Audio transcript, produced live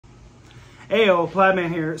Ayo, Plaidman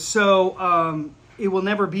here. So, it will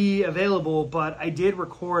never be available, but I did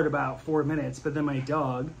record about 4 minutes, but then my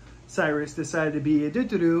dog, Cyrus, decided to be a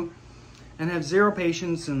doo-doo-doo and have zero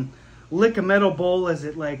patience and lick a metal bowl as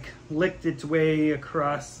it like licked its way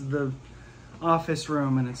across the office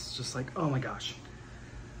room, and it's just like, oh my gosh.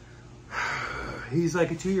 He's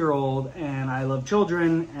like a 2-year-old, and I love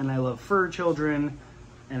children, and I love fur children,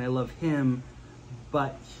 and I love him,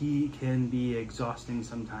 but he can be exhausting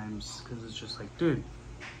sometimes because it's just like, dude,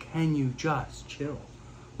 can you just chill?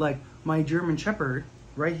 Like my German Shepherd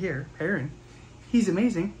right here, Perrin, he's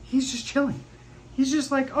amazing. He's just chilling. He's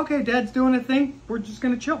just like, okay, Dad's doing a thing. We're just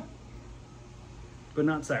gonna chill. But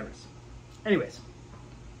not Cyrus. Anyways,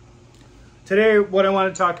 today what I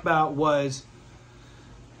want to talk about was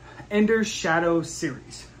Ender's Shadow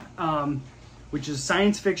series, which is a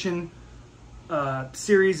science fiction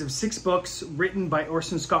series of 6 books written by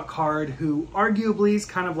Orson Scott Card, who arguably is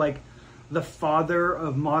kind of like the father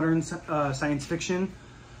of modern science fiction.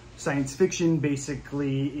 Science fiction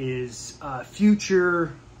basically is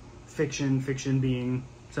future fiction, fiction being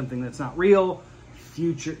something that's not real,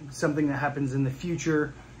 future, something that happens in the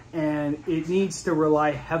future, and it needs to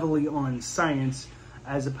rely heavily on science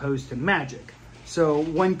as opposed to magic. So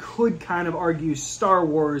one could kind of argue Star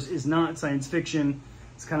Wars is not science fiction.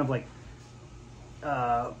 It's kind of like,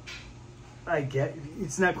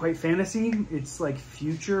 it's not quite fantasy. It's like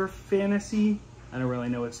future fantasy. I don't really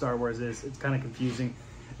know what Star Wars is. It's kind of confusing.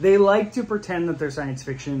 They like to pretend that they're science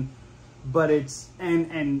fiction, but it's,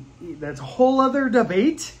 and that's a whole other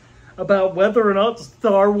debate about whether or not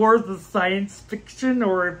Star Wars is science fiction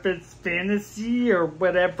or if it's fantasy or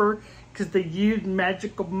whatever, because they use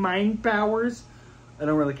magical mind powers. I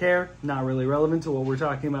don't really care. Not really relevant to what we're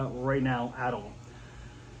talking about right now at all.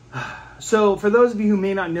 So for those of you who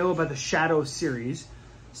may not know about the Shadow series,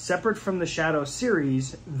 separate from the Shadow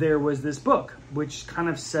series, there was this book which kind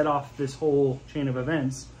of set off this whole chain of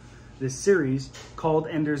events, this series called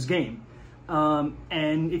Ender's Game.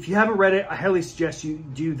 And if you haven't read it, I highly suggest you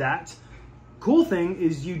do that. Cool thing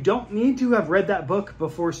is you don't need to have read that book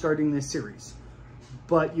before starting this series,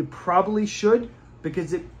 but you probably should,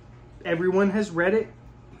 because everyone has read it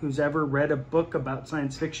who's ever read a book about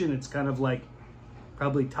science fiction. It's kind of like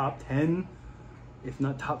probably top 10, if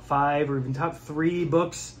not top 5 or even top 3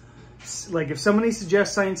 books. Like if somebody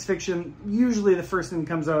suggests science fiction, usually the first thing that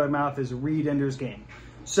comes out of their mouth is read Ender's Game.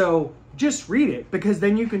 So just read it, because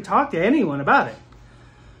then you can talk to anyone about it.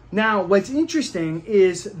 Now, what's interesting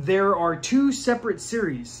is there are 2 separate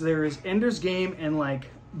series. There is Ender's Game and like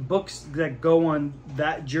books that go on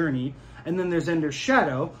that journey. And then there's Ender's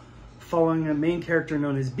Shadow, following a main character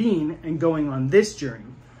known as Bean and going on this journey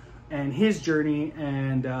and his journey.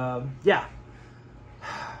 And yeah.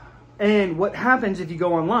 And what happens if you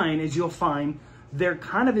go online is you'll find there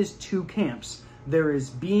kind of is 2 camps. There is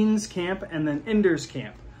Bean's camp and then Ender's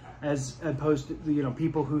camp, as opposed to, you know,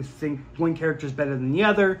 people who think one character is better than the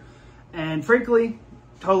other. And frankly,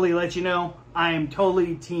 totally let you know, I am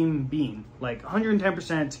totally team Bean, like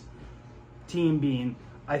 110% team Bean.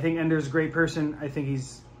 I think Ender's a great person. I think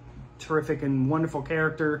he's terrific and wonderful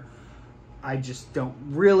character. I just don't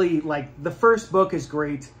really like, the first book is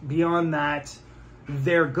great. Beyond that,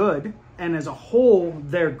 they're good, and as a whole,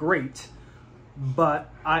 they're great. But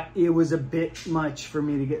it was a bit much for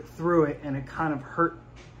me to get through it, and it kind of hurt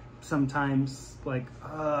sometimes. Like,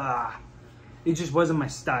 it just wasn't my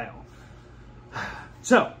style.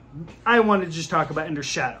 So, I wanted to just talk about Ender's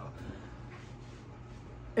Shadow.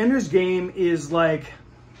 Ender's Game is like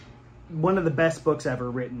one of the best books ever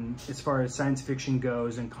written as far as science fiction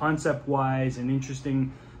goes, and concept-wise and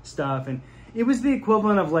interesting stuff. And it was the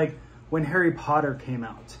equivalent of like when Harry Potter came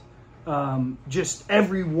out. Just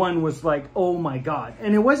everyone was like, oh my God.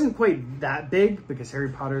 And it wasn't quite that big because Harry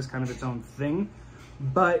Potter is kind of its own thing.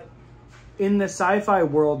 But in the sci-fi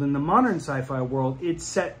world, in the modern sci-fi world, it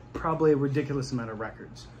set probably a ridiculous amount of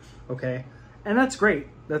records. Okay? And that's great.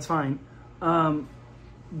 That's fine.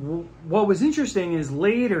 What was interesting is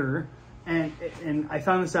later, and I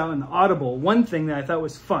found this out in the Audible, one thing that I thought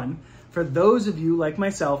was fun, for those of you like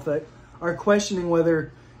myself that are questioning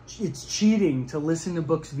whether it's cheating to listen to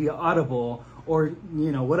books via Audible or,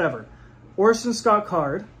 you know, whatever. Orson Scott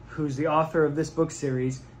Card, who's the author of this book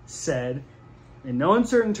series, said in no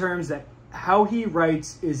uncertain terms that how he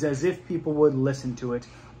writes is as if people would listen to it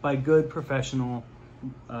by good professional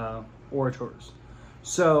orators.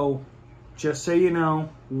 So just so you know,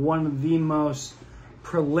 one of the most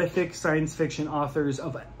prolific science fiction authors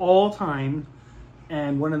of all time,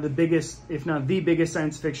 and one of the biggest, if not the biggest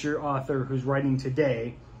science fiction author who's writing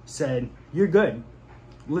today, said, you're good.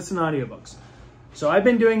 Listen to audiobooks. So I've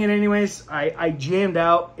been doing it anyways. I jammed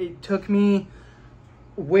out. It took me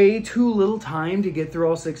way too little time to get through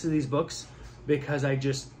all 6 of these books because I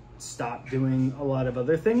just stopped doing a lot of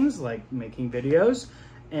other things like making videos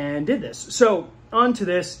and did this. So on to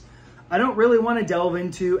this. I don't really want to delve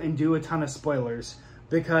into and do a ton of spoilers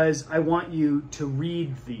because I want you to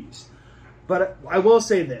read these. But I will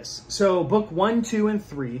say this. So book 1, 2, and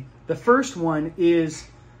 3, the first one is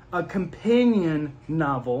a companion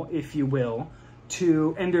novel, if you will,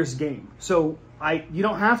 to Ender's Game. So you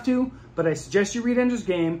don't have to, but I suggest you read Ender's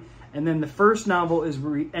Game, and then the first novel is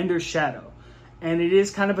Ender's Shadow. And it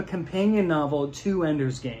is kind of a companion novel to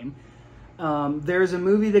Ender's Game. There's a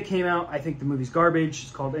movie that came out. I think the movie's garbage.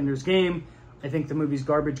 It's called Ender's Game. I think the movie's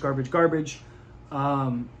garbage, garbage, garbage.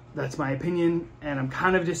 That's my opinion. And I'm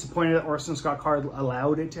kind of disappointed that Orson Scott Card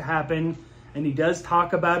allowed it to happen. And he does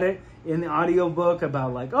talk about it in the audiobook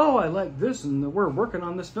about like, oh, I like this and we're working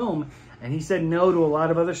on this film. And he said no to a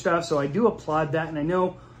lot of other stuff. So I do applaud that. And I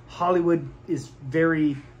know Hollywood is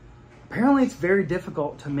apparently it's very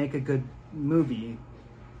difficult to make a good movie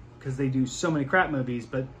because they do so many crap movies,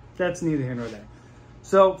 but that's neither here nor there.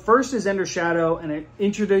 So first is Ender's Shadow, and it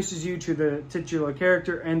introduces you to the titular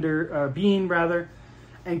character, Bean rather,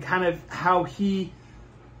 and kind of how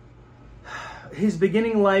his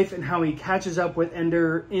beginning life and how he catches up with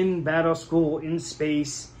Ender in battle school in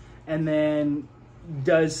space, and then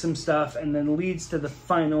does some stuff, and then leads to the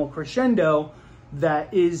final crescendo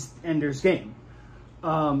that is Ender's Game.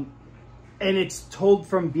 And it's told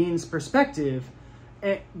from Bean's perspective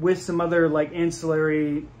with some other like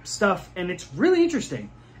ancillary stuff. And it's really interesting.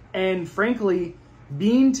 And frankly,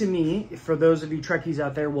 Bean to me, for those of you Trekkies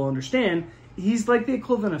out there will understand, he's like the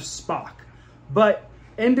equivalent of Spock. But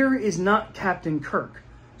Ender is not Captain Kirk.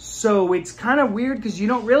 So it's kind of weird because you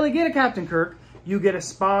don't really get a Captain Kirk. You get a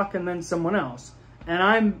Spock and then someone else. And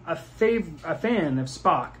I'm a fan of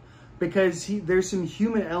Spock because there's some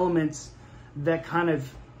human elements that kind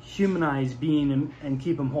of humanize Bean and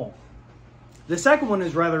keep him whole. The second one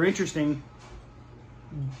is rather interesting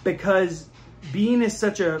because Bean is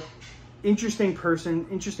such a interesting person,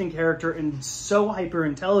 interesting character, and so hyper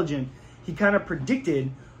intelligent. He kind of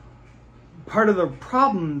predicted part of the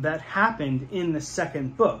problem that happened in the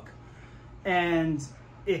second book. And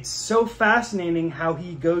it's so fascinating how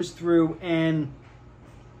he goes through and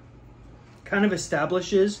kind of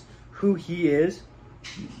establishes who he is.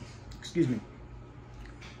 Excuse me.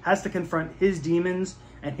 Has to confront his demons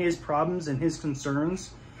and his problems and his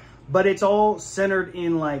concerns, but it's all centered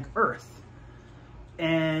in like Earth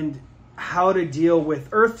and how to deal with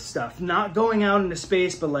Earth stuff, not going out into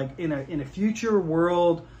space, but like in a future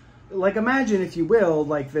world. Like imagine, if you will,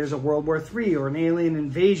 like there's a World War III or an alien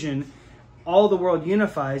invasion, all the world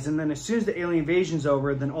unifies, and then as soon as the alien invasion's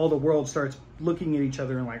over, then all the world starts looking at each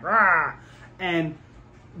other and like, rah! And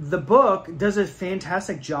the book does a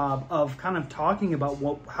fantastic job of kind of talking about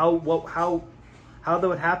how that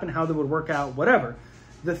would happen, how that would work out, whatever.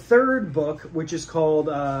 The third book, which is called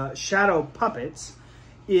Shadow Puppets,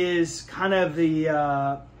 is kind of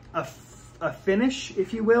a finish,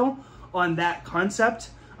 if you will, on that concept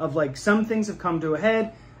of like some things have come to a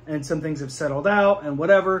head and some things have settled out and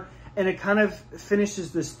whatever. And it kind of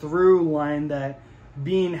finishes this through line that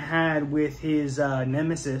Bean had with his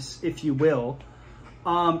nemesis, if you will.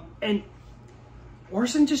 And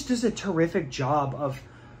Orson just does a terrific job of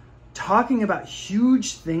talking about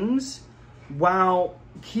huge things while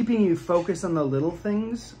keeping you focused on the little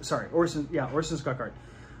things. Sorry, Orson Scott Card.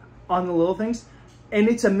 On the little things. And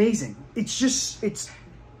it's amazing. It's just,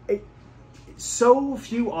 so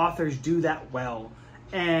few authors do that well.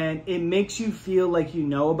 And it makes you feel like you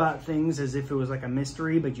know about things as if it was like a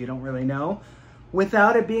mystery, but you don't really know,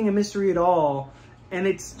 without it being a mystery at all. And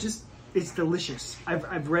it's delicious.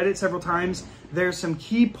 I've read it several times. There's some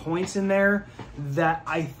key points in there that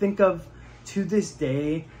I think of to this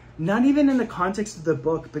day, not even in the context of the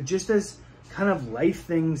book, but just as kind of life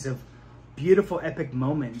things of beautiful, epic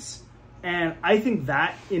moments. And I think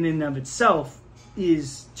that in and of itself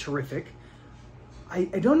is terrific. I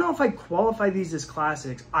don't know if I qualify these as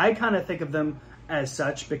classics. I kind of think of them as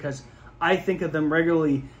such because I think of them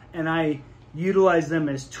regularly and I utilize them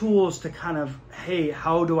as tools to kind of, hey,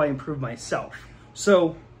 how do I improve myself?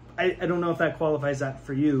 So I don't know if that qualifies that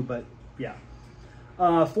for you, but yeah.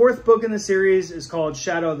 Fourth book in the series is called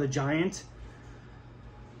Shadow of the Giant.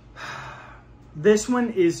 This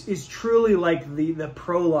one is truly like the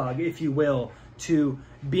prologue, if you will, to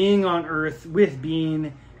being on Earth with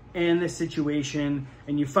Bean and the situation.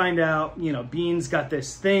 And you find out, you know, Bean's got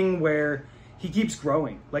this thing where he keeps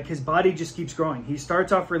growing. Like his body just keeps growing. He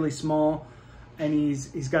starts off really small and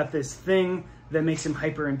he's got this thing that makes him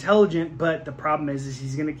hyper intelligent, but the problem is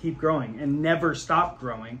he's going to keep growing and never stop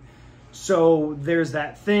growing. So there's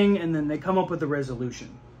that thing, and then they come up with a resolution,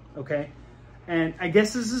 okay? And I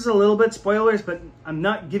guess this is a little bit spoilers, but I'm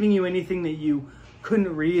not giving you anything that you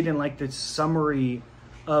couldn't read in like the summary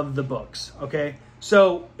of the books, okay?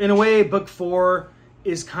 So in a way, book 4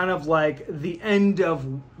 is kind of like the end of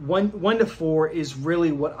 1 to 4 is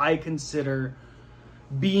really what I consider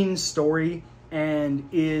Bean's story, and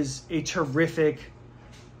is a terrific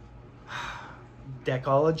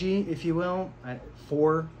decology, if you will,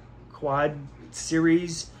 4 quad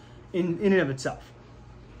series in and of itself.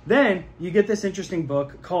 Then you get this interesting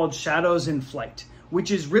book called Shadows in Flight, which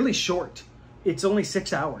is really short. It's only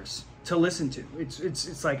 6 hours to listen to.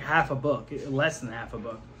 It's like half a book, less than half a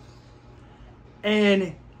book.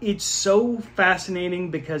 And it's so fascinating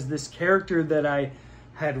because this character that I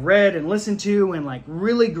had read and listened to and like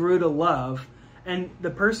really grew to love, and the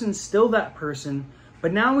person's still that person,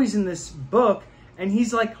 but now he's in this book and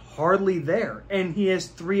he's like hardly there. And he has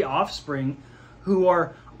 3 offspring who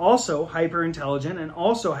are also hyper intelligent and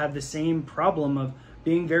also have the same problem of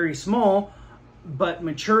being very small, but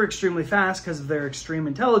mature extremely fast because of their extreme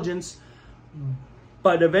intelligence.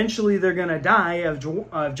 But eventually they're going to die of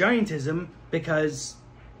giantism because,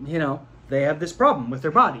 you know, they have this problem with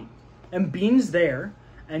their body. And Bean's there,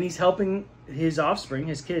 and he's helping his offspring,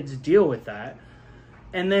 his kids, deal with that.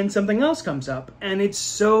 And then something else comes up. And it's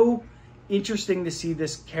so interesting to see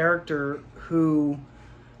this character who,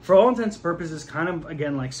 for all intents and purposes, kind of,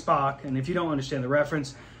 again, like Spock. And if you don't understand the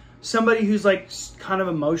reference, somebody who's like kind of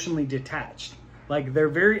emotionally detached. Like they're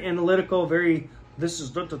very analytical, very, this is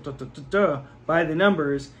by the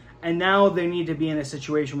numbers. And now they need to be in a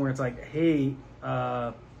situation where it's like, hey,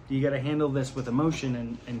 you got to handle this with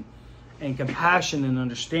emotion and compassion and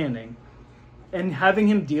understanding. And having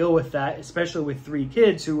him deal with that, especially with 3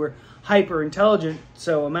 kids who were hyper intelligent.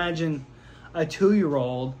 So imagine a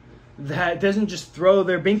 2-year-old that doesn't just throw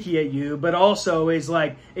their binky at you, but also is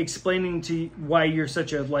like explaining to you why you're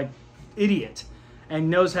such a like idiot, and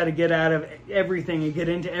knows how to get out of everything and get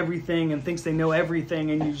into everything and thinks they know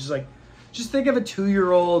everything. And you just think of a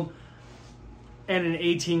 2-year-old and an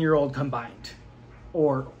 18-year-old combined,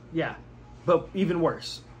 or yeah, but even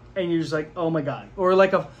worse. And you're just like, oh my God. Or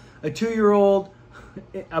like a 2-year-old,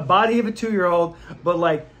 a body of a 2-year-old, but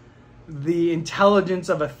like the intelligence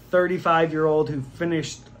of a 35-year-old who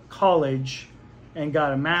finished college and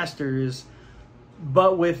got a master's,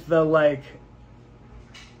 but with the like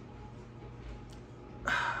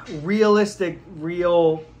real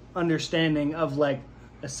understanding of like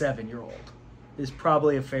a 7-year-old is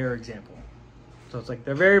probably a fair example. So it's like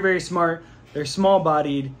they're very, very smart, they're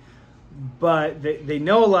small-bodied, but they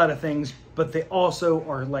know a lot of things, but they also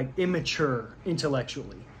are like immature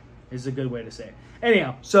intellectually, is a good way to say it.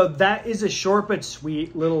 Anyhow, so that is a short but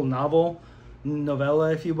sweet little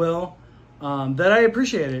novella, if you will, that I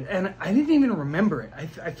appreciated. And I didn't even remember it.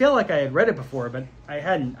 I feel like I had read it before, but I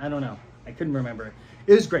hadn't. I don't know. I couldn't remember it.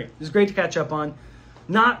 It was great. It was great to catch up on.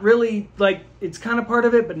 Not really, like, it's kind of part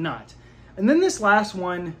of it, but not. And then this last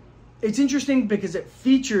one, it's interesting because it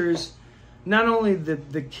features not only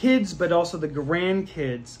the kids, but also the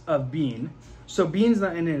grandkids of Bean. So Bean's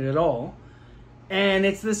not in it at all. And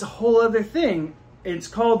it's this whole other thing. It's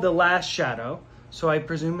called The Last Shadow. So I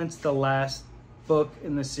presume it's the last book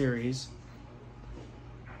in the series.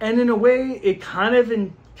 And in a way, it kind of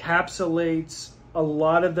encapsulates a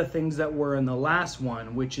lot of the things that were in the last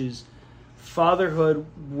one, which is fatherhood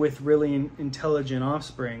with really intelligent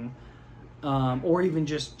offspring, or even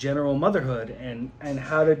just general motherhood, and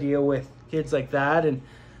how to deal with kids like that, and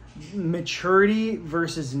maturity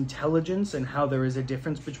versus intelligence, and how there is a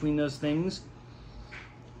difference between those things.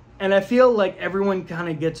 And I feel like everyone kind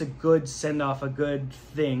of gets a good send-off, a good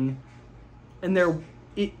thing. And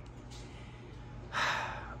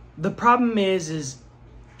the problem is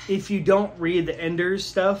if you don't read the Enders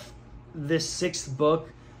stuff, this 6th book,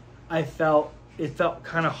 it felt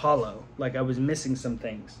kind of hollow, like I was missing some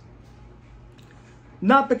things.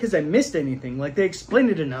 Not because I missed anything, like they explained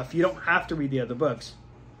it enough, you don't have to read the other books.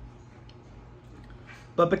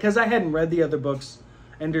 But because I hadn't read the other books,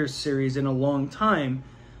 Enders series, in a long time,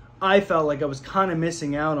 I felt like I was kind of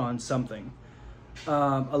missing out on something,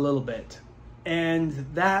 a little bit. And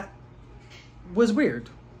that was weird.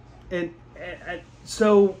 And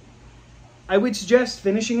so I would suggest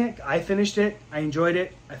finishing it. I finished it. I enjoyed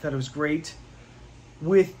it. I thought it was great.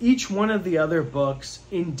 With each one of the other books,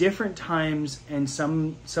 in different times, and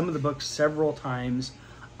some of the books several times,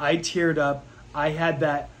 I teared up. I had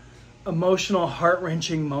that emotional,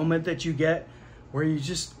 heart-wrenching moment that you get where you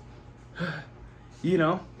just, you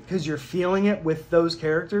know, because you're feeling it with those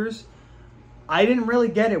characters. I didn't really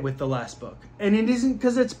get it with the last book. And it isn't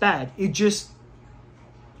because it's bad. It just,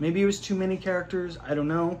 maybe it was too many characters. I don't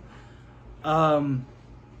know.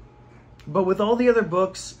 But with all the other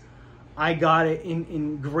books, I got it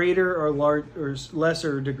in greater or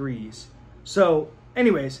lesser degrees. So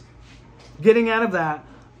anyways, getting out of that,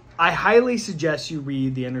 I highly suggest you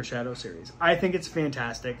read the Ender Shadow series. I think it's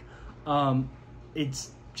fantastic.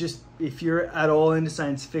 It's just, if you're at all into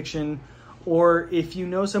science fiction, or if you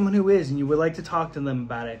know someone who is and you would like to talk to them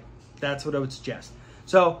about it, that's what I would suggest.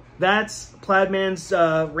 So that's Plaidman's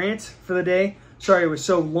rant for the day. Sorry it was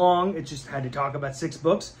so long. It just had to talk about 6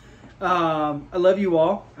 books. I love you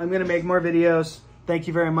all. I'm going to make more videos. Thank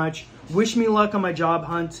you very much. Wish me luck on my job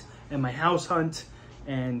hunt and my house hunt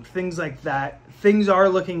and things like that. Things are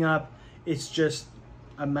looking up. It's just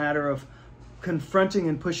a matter of confronting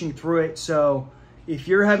and pushing through it. So if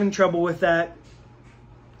you're having trouble with that,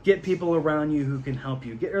 get people around you who can help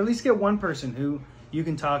you. Or at least get one person who you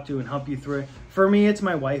can talk to and help you through it. For me, it's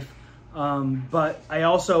my wife. But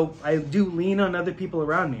I do lean on other people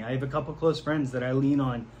around me. I have a couple close friends that I lean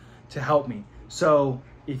on to help me. So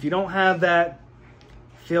if you don't have that,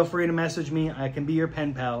 feel free to message me. I can be your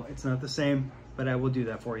pen pal. It's not the same, but I will do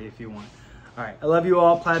that for you if you want. All right. I love you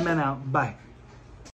all. Plaidman out. Bye.